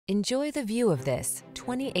Enjoy the view of this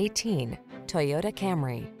 2018 Toyota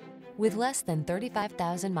Camry. With less than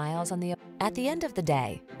 35,000 miles on the... At the end of the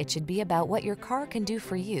day, it should be about what your car can do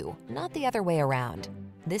for you, not the other way around.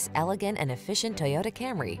 This elegant and efficient Toyota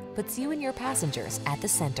Camry puts you and your passengers at the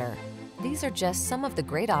center. These are just some of the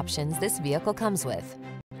great options this vehicle comes with: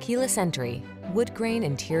 keyless entry, wood grain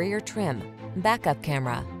interior trim, backup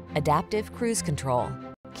camera, adaptive cruise control,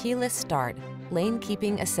 keyless start, lane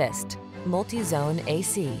keeping assist, multi-zone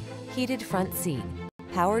AC, heated front seat,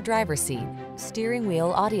 power driver seat, steering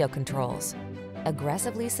wheel audio controls.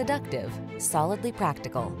 Aggressively seductive, solidly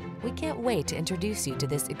practical. We can't wait to introduce you to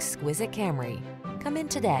this exquisite Camry. Come in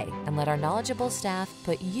today and let our knowledgeable staff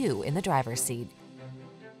put you in the driver's seat.